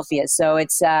Philadelphia. So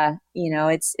it's, you know,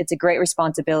 it's a great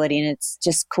responsibility, and it's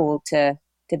just cool to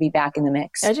be back in the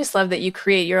mix. I just love that you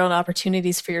create your own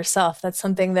opportunities for yourself. That's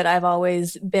something that I've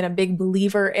always been a big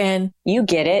believer in. You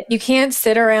get it. You can't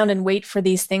sit around and wait for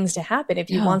these things to happen. If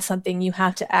you want something, you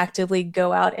have to actively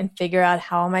go out and figure out,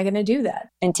 how am I going to do that?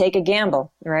 And take a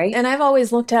gamble, right? And I've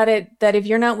always looked at it that if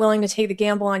you're not willing to take the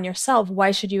gamble on yourself,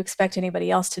 why should you expect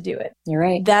anybody else to do it? You're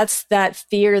right. That's that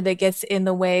fear that gets in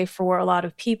the way for a lot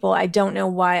of people. I don't know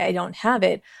why I don't have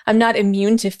it. I'm not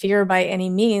immune to fear by any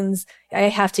means. I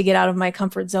have to get out of my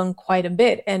comfort zone quite a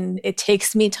bit, and it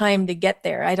takes me time to get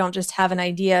there. I don't just have an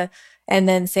idea and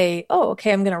then say, oh,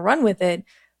 okay, I'm going to run with it.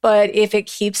 But if it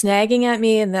keeps nagging at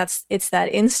me and it's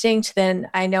that instinct, then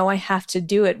I know I have to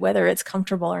do it, whether it's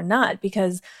comfortable or not,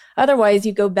 because otherwise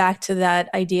you go back to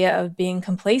that idea of being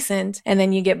complacent and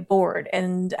then you get bored.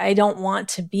 And I don't want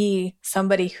to be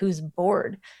somebody who's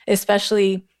bored,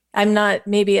 especially I'm not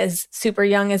maybe as super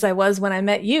young as I was when I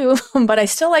met you, but I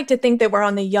still like to think that we're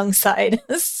on the young side.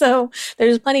 So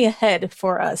there's plenty ahead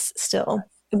for us still.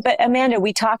 But Amanda,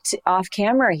 we talked off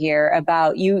camera here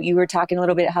about you were talking a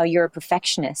little bit how you're a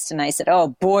perfectionist. And I said,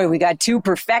 oh boy, we got two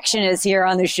perfectionists here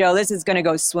on the show. This is going to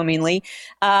go swimmingly.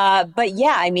 But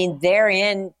yeah, I mean,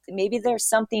 maybe there's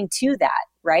something to that,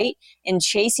 right? In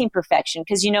chasing perfection.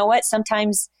 Because you know what?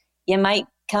 Sometimes you might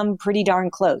come pretty darn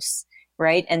close.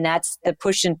 Right. And that's the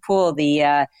push and pull,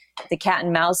 the cat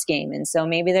and mouse game. And so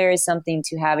maybe there is something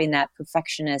to having that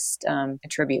perfectionist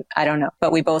attribute. I don't know,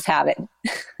 but we both have it.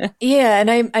 Yeah. And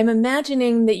I'm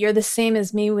imagining that you're the same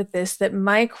as me with this, that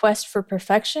my quest for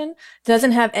perfection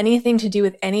doesn't have anything to do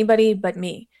with anybody but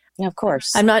me. Of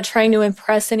course. I'm not trying to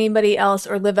impress anybody else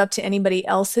or live up to anybody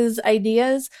else's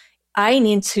ideas. I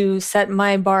need to set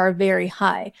my bar very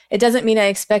high. It doesn't mean I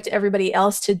expect everybody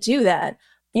else to do that.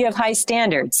 You have high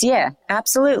standards. Yeah,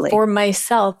 absolutely. For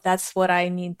myself, that's what I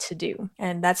need to do.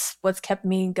 And that's what's kept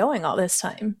me going all this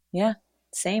time. Yeah,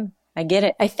 same. I get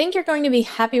it. I think you're going to be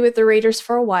happy with the Raiders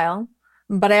for a while,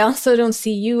 but I also don't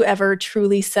see you ever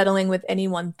truly settling with any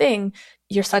one thing.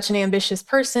 You're such an ambitious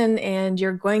person, and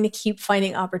you're going to keep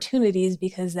finding opportunities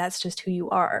because that's just who you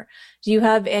are. Do you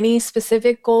have any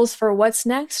specific goals for what's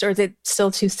next, or is it still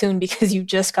too soon because you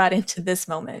just got into this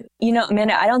moment? You know,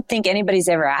 Amanda, I don't think anybody's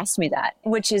ever asked me that,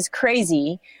 which is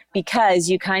crazy because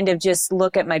you kind of just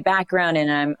look at my background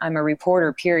and I'm a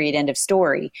reporter, period, end of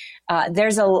story.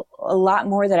 There's a lot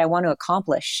more that I want to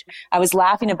accomplish. I was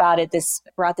laughing about it,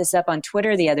 brought this up on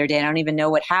Twitter the other day. I don't even know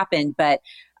what happened, but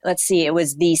let's see, it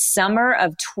was the summer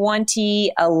of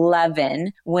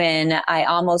 2011 when I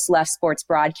almost left sports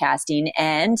broadcasting,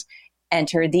 and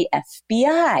enter the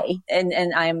FBI.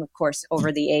 And I'm, of course,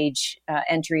 over the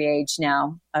entry age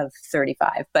now of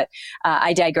 35, but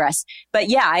I digress. But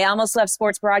yeah, I almost left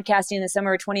sports broadcasting in the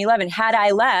summer of 2011. Had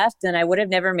I left, then I would have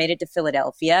never made it to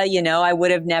Philadelphia. I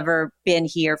would have never been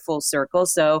here full circle.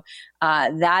 So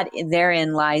that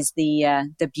therein lies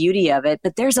the beauty of it.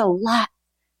 But there's a lot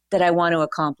that I want to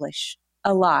accomplish,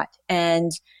 a lot.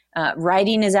 And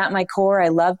writing is at my core. I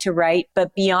love to write.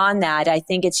 But beyond that, I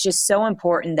think it's just so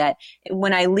important that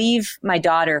when I leave my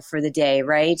daughter for the day,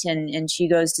 right, and she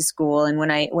goes to school, and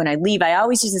when I leave, I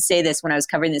always used to say this when I was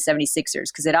covering the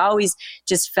 76ers, because it always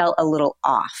just felt a little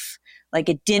off. Like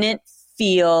it didn't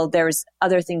feel, there was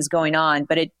other things going on,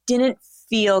 but it didn't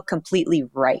feel completely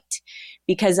right,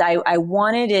 because I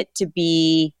wanted it to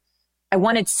be, I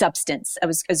wanted substance. I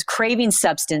was craving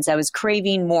substance. I was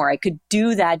craving more. I could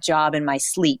do that job in my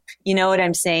sleep. You know what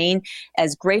I'm saying?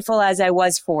 As grateful as I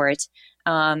was for it,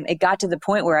 it got to the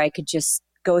point where I could just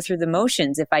go through the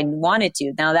motions if I wanted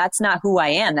to. Now, that's not who I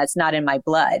am. That's not in my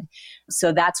blood.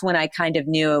 So that's when I kind of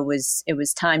knew it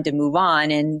was time to move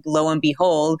on. And lo and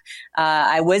behold,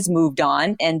 I was moved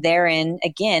on. And therein,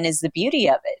 again, is the beauty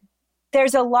of it.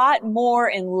 There's a lot more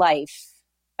in life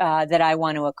that I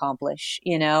want to accomplish,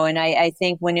 and I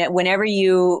think whenever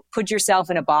you put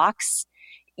yourself in a box,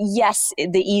 yes,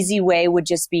 the easy way would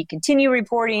just be continue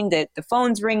reporting, the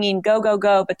phone's ringing, go, go,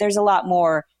 go, but there's a lot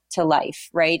more to life,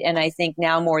 right? And I think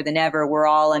now more than ever, we're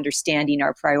all understanding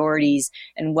our priorities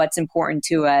and what's important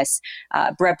to us.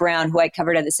 Brett Brown, who I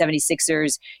covered at the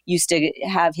 76ers, used to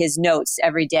have his notes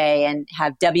every day and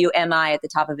have WMI at the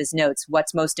top of his notes,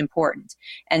 what's most important.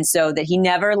 And so that he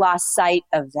never lost sight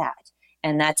of that.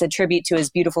 And that's a tribute to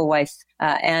his beautiful wife,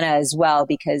 Anna, as well,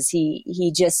 because he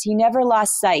never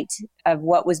lost sight of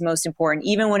what was most important,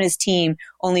 even when his team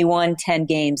only won 10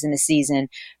 games in a season,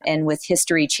 and with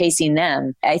history chasing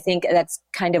them. I think that's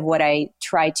kind of what I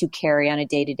try to carry on a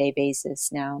day-to-day basis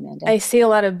now, Amanda. I see a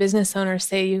lot of business owners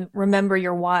say, remember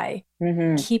your why.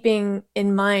 Mm-hmm. Keeping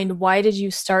in mind, why did you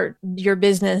start your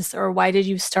business, or why did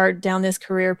you start down this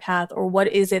career path, or what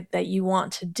is it that you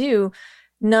want to do?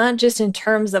 Not just in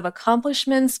terms of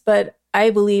accomplishments, but I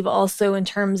believe also in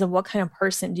terms of what kind of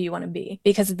person do you want to be?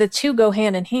 Because the two go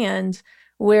hand in hand,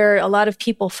 where a lot of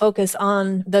people focus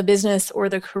on the business or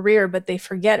the career, but they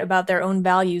forget about their own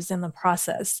values in the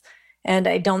process. And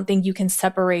I don't think you can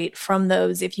separate from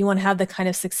those. If you want to have the kind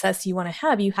of success you want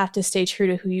to have to stay true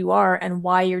to who you are and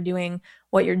why you're doing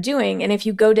what you're doing. And if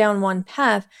you go down one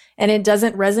path and it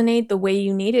doesn't resonate the way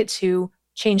you need it to,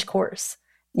 change course.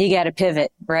 You got to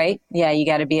pivot, right? Yeah, you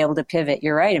got to be able to pivot.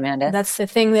 You're right, Amanda. That's the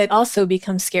thing that also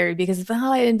becomes scary, because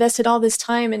I invested all this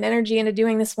time and energy into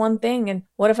doing this one thing, and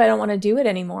what if I don't want to do it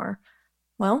anymore?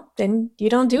 Well, then you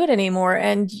don't do it anymore,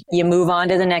 and you move on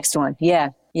to the next one. Yeah,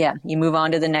 you move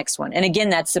on to the next one. And again,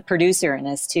 that's the producer in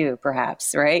us too,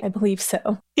 perhaps, right? I believe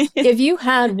so. If you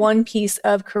had one piece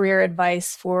of career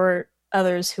advice for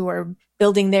others who are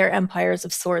building their empires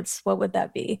of sorts, what would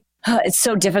that be? It's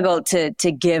so difficult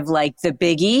to give like the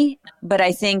biggie, but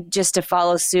I think just to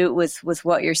follow suit with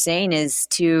what you're saying is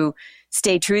to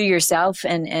stay true to yourself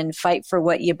and fight for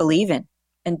what you believe in,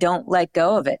 and don't let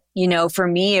go of it. For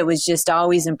me, it was just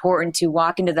always important to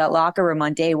walk into that locker room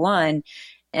on day one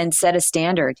and set a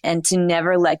standard, and to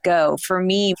never let go. For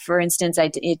me, for instance, I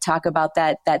talk about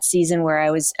that season where I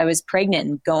was pregnant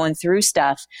and going through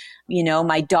stuff.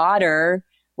 My daughter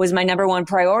was my number one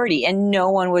priority, and no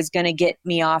one was going to get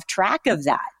me off track of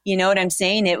that. You know what I'm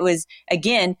saying? It was,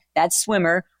 again, that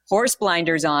swimmer, horse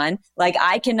blinders on, like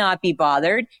I cannot be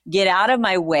bothered, get out of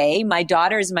my way. My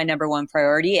daughter is my number one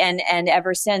priority, and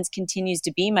ever since continues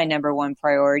to be my number one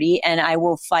priority. And I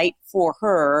will fight for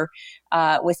her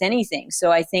with anything.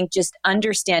 So I think just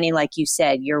understanding, like you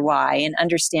said, your why, and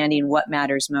understanding what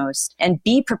matters most, and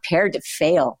be prepared to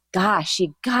fail. Gosh,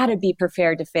 you got to be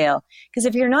prepared to fail, because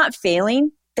if you're not failing,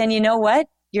 then you know what?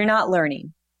 You're not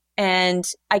learning. And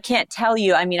I can't tell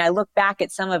you, I look back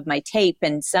at some of my tape,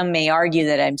 and some may argue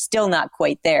that I'm still not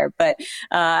quite there, but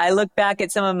I look back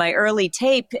at some of my early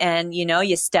tape, and,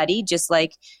 you study just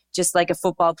like a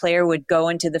football player would go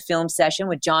into the film session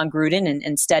with John Gruden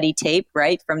and study tape,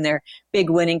 right, from their big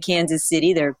win in Kansas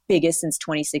City, their biggest since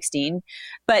 2016.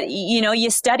 But, you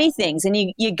study things,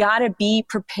 and you got to be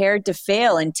prepared to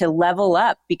fail and to level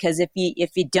up, because if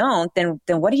you don't, then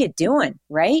what are you doing,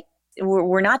 right?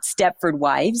 We're not Stepford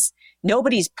wives.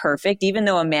 Nobody's perfect, even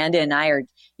though Amanda and I are,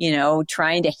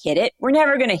 trying to hit it. We're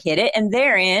never going to hit it. And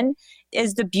therein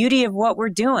is the beauty of what we're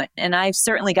doing. And I've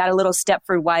certainly got a little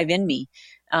Stepford wife in me,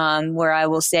 where I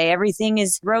will say everything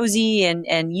is rosy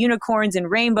and unicorns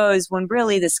and rainbows, when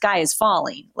really the sky is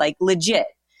falling, like legit.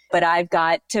 But I've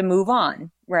got to move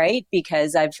on, right?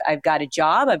 Because I've got a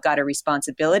job, I've got a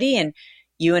responsibility, and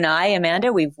you and I,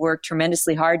 Amanda, we've worked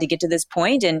tremendously hard to get to this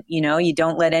point, and you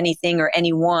don't let anything or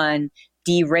anyone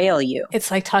derail you.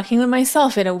 It's like talking to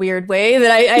myself in a weird way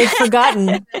that I'd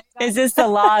forgotten. Is this the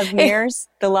law of mirrors?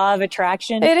 The law of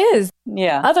attraction? It is.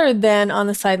 Yeah. Other than on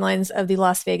the sidelines of the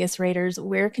Las Vegas Raiders,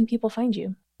 where can people find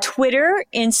you? Twitter,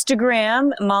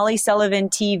 Instagram, Molly Sullivan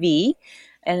TV.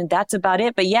 And that's about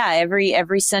it. But yeah,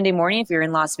 every Sunday morning, if you're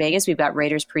in Las Vegas, we've got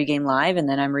Raiders pregame live, and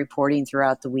then I'm reporting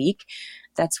throughout the week.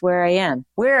 That's where I am.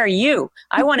 Where are you?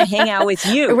 I want to hang out with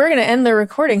you. We're going to end the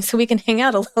recording so we can hang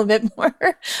out a little bit more.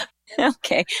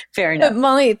 Okay, fair enough.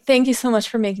 Molly, thank you so much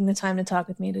for making the time to talk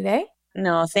with me today.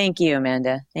 No, thank you,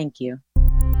 Amanda. Thank you.